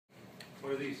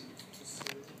What are these?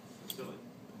 Silly.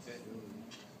 Okay.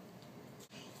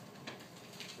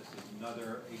 This is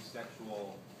another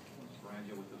asexual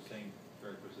sporangia with the same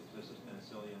characteristics. This is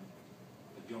penicillium,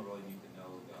 but you don't really need to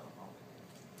know the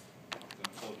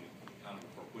I told you kind of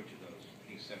for which of those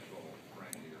asexual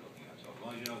sporangia you're looking at. So as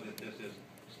long as you know that this is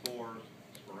spores,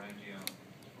 sporangium,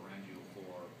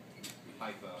 sporangiophore,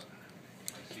 hypha,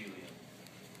 mycelium.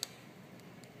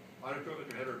 Autotrophic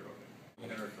or heterotrophic?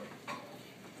 Heterotrophic.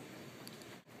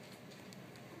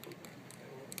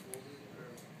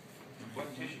 What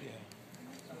tissue?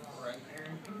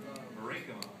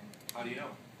 Parenchyma. How do you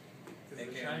know?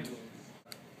 Parenchyma.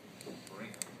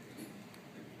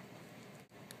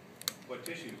 What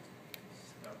tissue?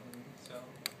 Cell.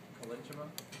 Parenchyma.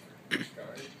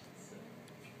 Guard.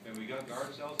 And we got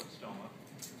guard cells and stoma.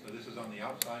 So this is on the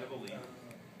outside of a leaf.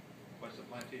 What's the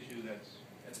plant tissue that's?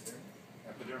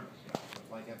 Epidermis. Yeah.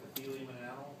 It's like epithelium in an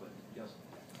animal, but just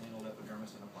plain old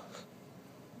epidermis in a plant.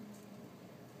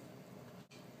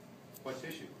 What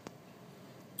tissue?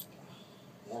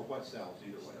 Or what cells,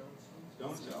 either way?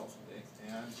 Stone cells. Okay.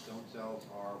 And stone cells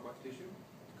are what tissue?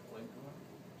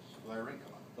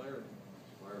 Sclerenchyma.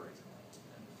 Sclerenchyma.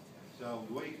 So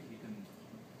the way you can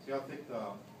see how thick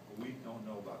we don't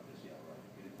know about this yet, right?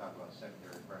 We didn't talk about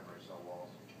secondary and primary cell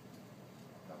walls.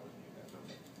 That was new, that's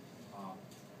okay.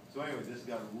 So anyway, this has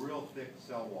got a real thick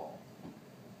cell wall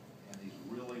and these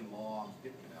really long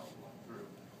pit canals going through.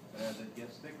 But as it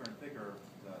gets thicker and thicker,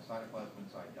 the cytoplasm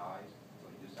inside dies, so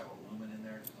you just have a lumen in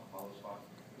there, just a hollow spot.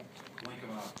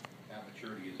 Parenchyma at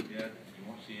maturity is dead, and you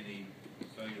won't see any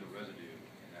cellular residue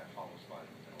in that hollow spot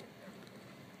in the middle ever.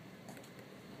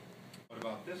 What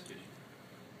about this tissue?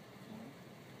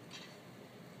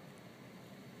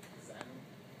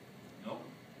 Nope.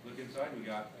 Look inside, we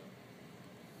got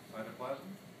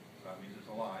cytoplasm, so that means it's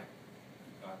alive.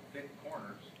 We've got thick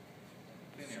corners,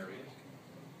 thin areas.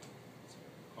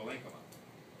 Parenchyma.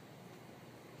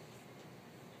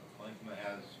 Parenchyma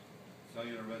has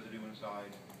cellular residue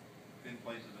inside, thin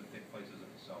places and thick places in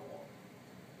the cell wall.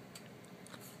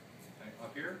 Okay.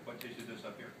 Up here, what tissue is this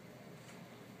up here?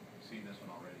 You've seen this one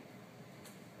already.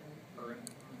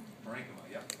 Parenchyma,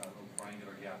 yep, got little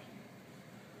triangular gaps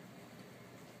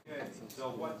in it. Okay,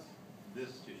 so what's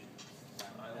this tissue?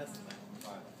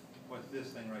 Xylem. What's this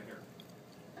thing right here?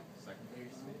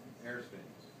 Air space.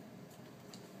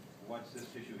 What's this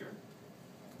tissue here?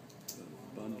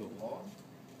 Bundle. Log.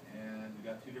 And we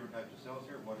got two different types of cells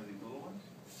here. What are these little ones?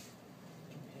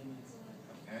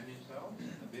 Companion cells.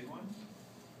 The big ones?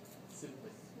 Sieve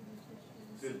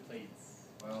plates.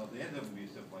 Well, the end of them would be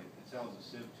a sieve plate. The cell is a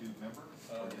sieve tube member.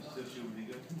 Or just sieve tube would be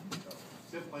good. So,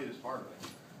 sieve plate is part of it,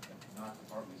 not the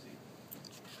part we see.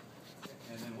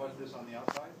 And then what's this on the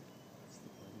outside?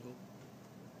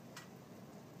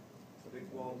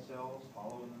 Thick-walled cells,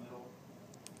 hollow in the middle.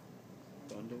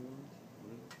 Bundle ones?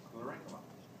 Sclerenchyma.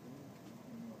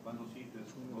 Bundle sheath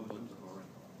is composed of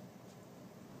sclerenchyma.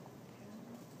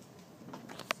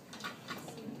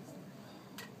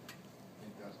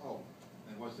 Oh,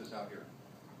 and what's this out here?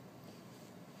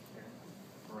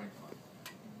 Parenchyma.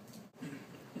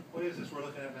 What is this we're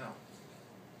looking at now?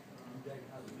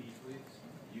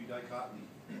 Eudicot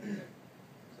leaf. Okay.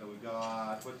 So we've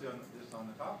got, what's this on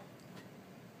the top?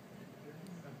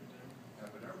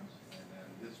 Epidermis. And then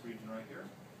this region right here?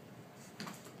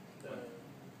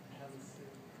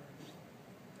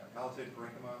 Palisade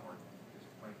parenchyma, or this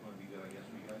parenchyma would be good, I guess,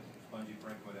 for you guys. Spongy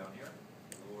parenchyma down here.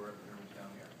 The lower epidermis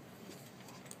down here.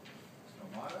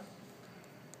 Stomata.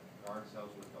 Guard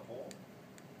cells with the hole.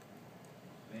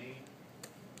 Vein.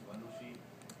 Bundle sheath.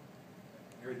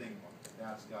 Everything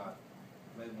that's got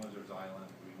red ones are xylem,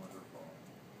 green ones are phloem.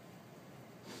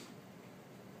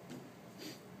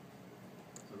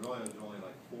 So really there's only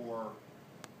like four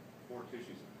tissues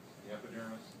in this. The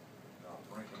epidermis,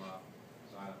 parenchyma,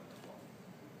 xylem, and the phloem.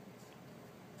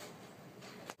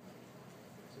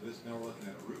 So this, now we're looking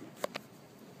at a root.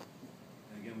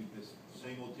 And again, this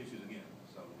same old tissues again.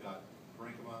 So we've got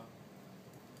parenchyma,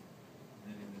 and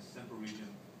then in this central region,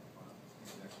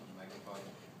 the next one's magnified.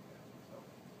 So,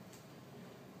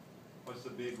 what's the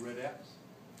big red X?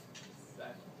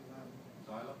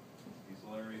 Xylem. These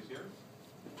little areas here.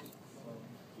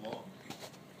 Phloem.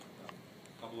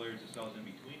 A couple layers of cells in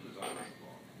between the xylem and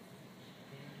phloem.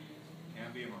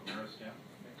 Cambium or meristem.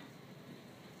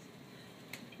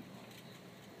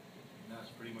 And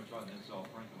that's pretty much all. And this is all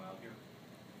parenchyma out here.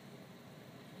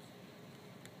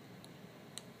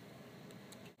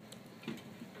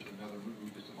 There's another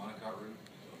root, just a monocot root.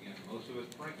 So again, most of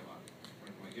it's parenchyma.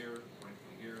 Parenchyma here,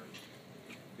 parenchyma here.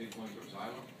 Big ones are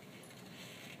xylem.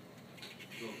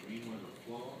 Little green ones are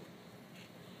phloem.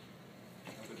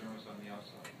 Epidermis on the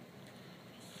outside.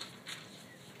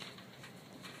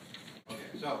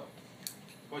 So,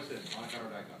 what's this, monocot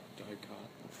or dicot? Dicot.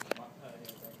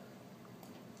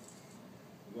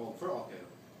 Well, okay,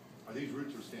 are these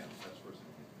roots or stems? That's the first thing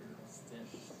we need to figure out.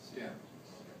 Stems,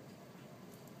 okay.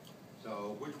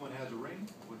 So which one has a ring,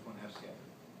 which one has scattered?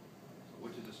 So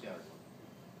which is the scattered one?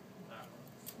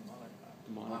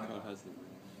 The monocot has the ring.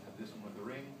 And this one with the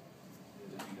ring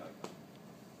is a didicot.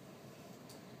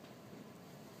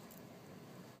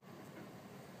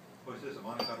 What's this, a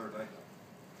monocot or a dicot?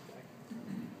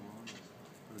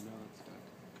 Or no, it's dicot.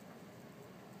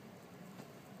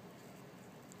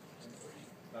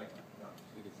 Dicot, no. I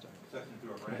think it's dicot. Section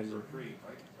through a branch or a tree,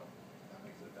 right? So that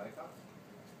makes it a dicot.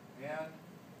 And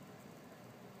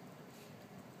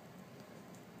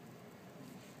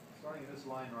starting in this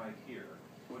line right here,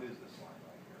 what is this line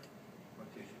right here? What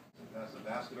tissue? So that's the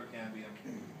vascular cambium,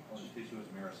 or the tissue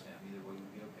is meristem, either way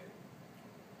would be okay.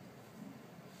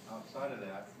 Outside of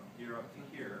that, from here up to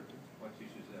here, what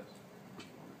tissue is this?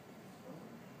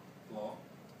 Flow.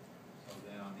 So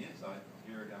then on the inside, from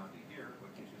here down to here,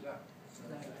 what tissue is that?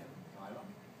 Xylem.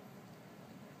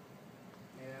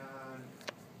 And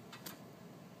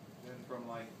then from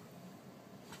like,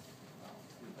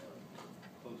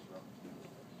 closer up.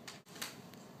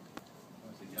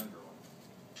 That's the younger one.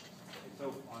 Okay, so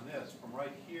on this, from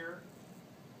right here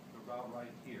to about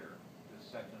right here, this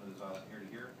section of the xylem here to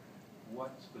here,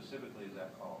 what specifically is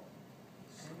that called?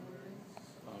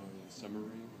 Summer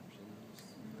ring or something.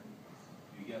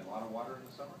 Do you get a lot of water in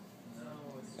the summer?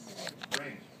 No, it's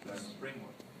Spring, that's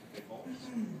springwood, okay, cold.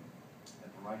 And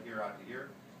from right here out to here,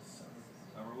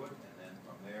 summerwood, and then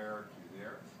from there to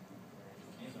there,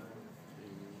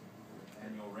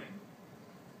 annual ring.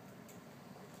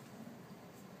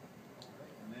 Okay,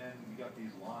 and then you got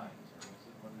these lines,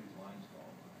 what are these lines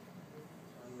called?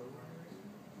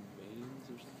 Veins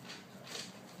or something.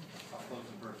 Up close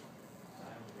and personal.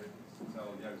 So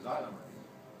you have xylem ray.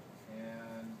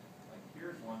 And like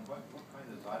here's one, what kind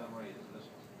of xylem ray is this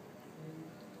one?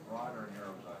 Broad or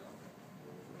narrow xylem?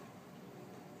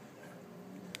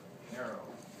 Narrow.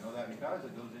 You know that because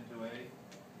it goes into a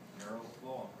narrow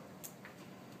phloem.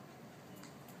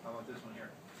 How about this one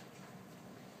here?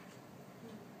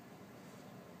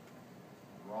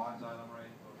 Broad xylem ray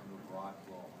goes into a broad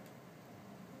phloem.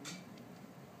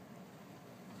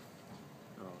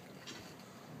 Oh, okay.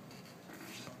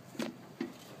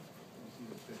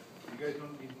 You guys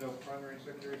don't need to know primary and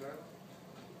secondary xylem?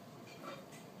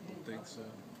 Don't think so.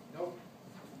 Nope.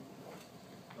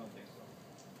 Don't think so.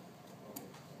 Okay.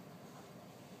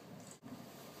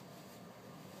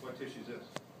 What tissue is this?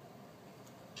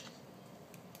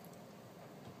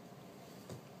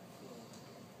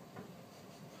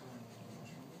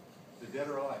 Is it dead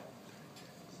or alive?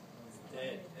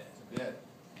 dead. Dead.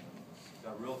 It's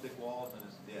got real thick walls and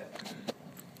it's dead.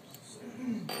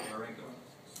 Parenchyma.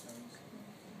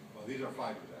 Well, these are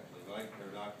fibers actually, right?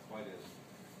 They're not quite as,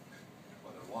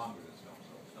 well, they're longer than stem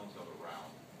cells. Stem cells are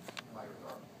round. Fibers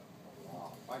are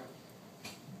long fibers.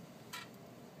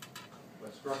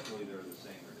 But structurally, they're the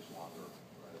same. They're just longer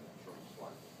rather than short and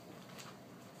slight.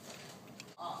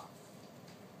 Ah.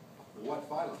 What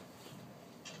phylum?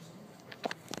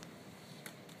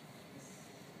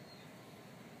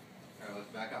 All right, let's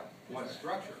back up. What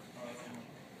structure?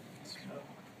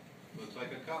 Looks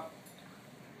like a cup.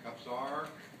 Cups are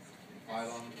in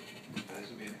phylum. This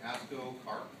would be an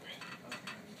ascocarp.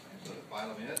 So the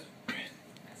phylum is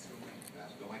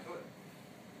Ascomycota.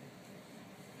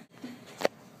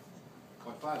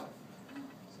 What phylum?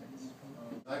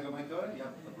 Zygomycota?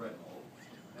 Yep, the bread mold.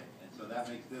 Okay. And so that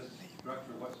makes this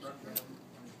structure what structure?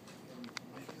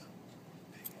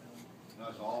 No,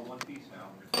 it's all one piece now.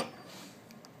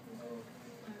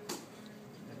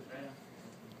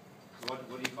 So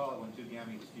what do you call it when two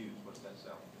gametes fuse? What's that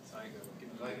cell? Zygote.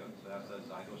 Zygote. So that's a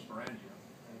zygosporangium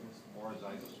or a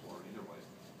zygospore, either way.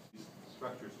 These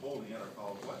structures holding it are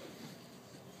called what?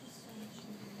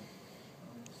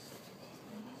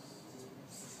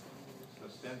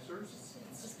 Sustensors?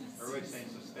 Everybody's saying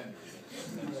suspenders.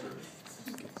 Sustensors.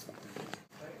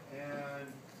 Okay, and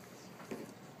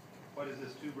what is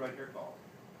this tube right here called?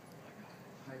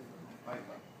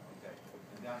 Hypha. Okay.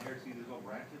 And down here, see these little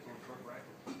branches, little short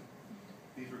branches?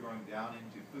 These are going down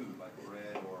into food, like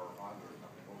bread or hog or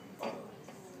something. What would you call those?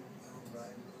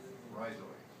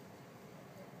 Rhizoids.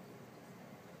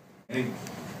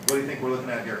 What do you think we're looking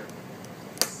at here?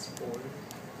 Spores.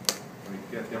 We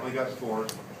definitely got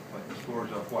spores, but the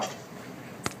spores of what?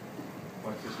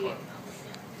 What's this one?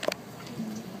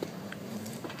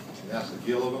 That's the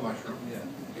gill of a mushroom. Yeah.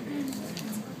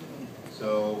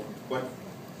 So, what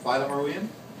phylum are we in?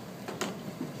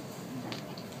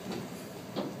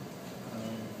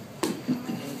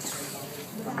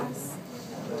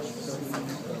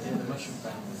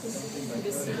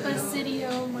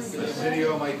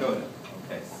 Basidio mycota,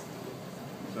 okay.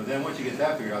 So then once you get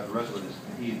that figured out, the rest of it is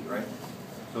easy, right?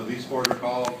 So these spores are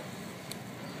called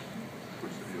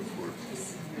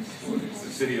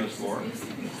Basidiospore.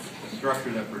 The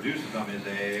structure that produces them is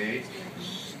a,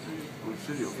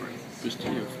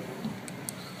 Bastidio.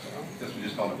 this we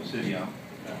just call it basidium.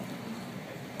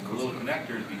 And the little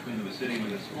connectors between the basidium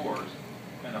and the spores,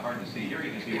 kind of hard to see. Here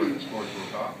you can see where the spores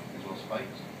broke off, these little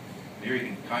spikes. And here you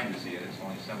can kind of see it, it's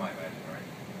only semi-imaginary, right?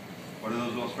 What are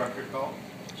those little structures called?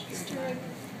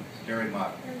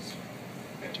 Steriigmata.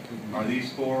 Okay. Are these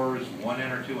spores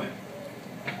 1N or 2N?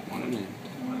 1N.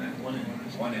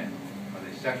 1N. Are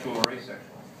they sexual or asexual?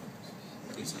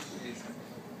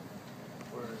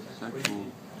 Sexual.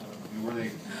 Were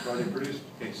they produced?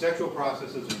 Okay, sexual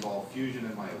processes involve fusion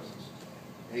and meiosis.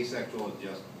 Asexual is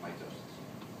just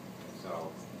mitosis.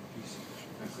 So,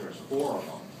 since there's 4 of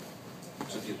them,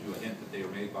 that gives you a hint that they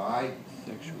were made by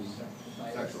Sexual.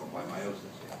 sexual, by meiosis.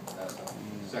 Yeah,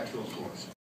 that's sexual spores.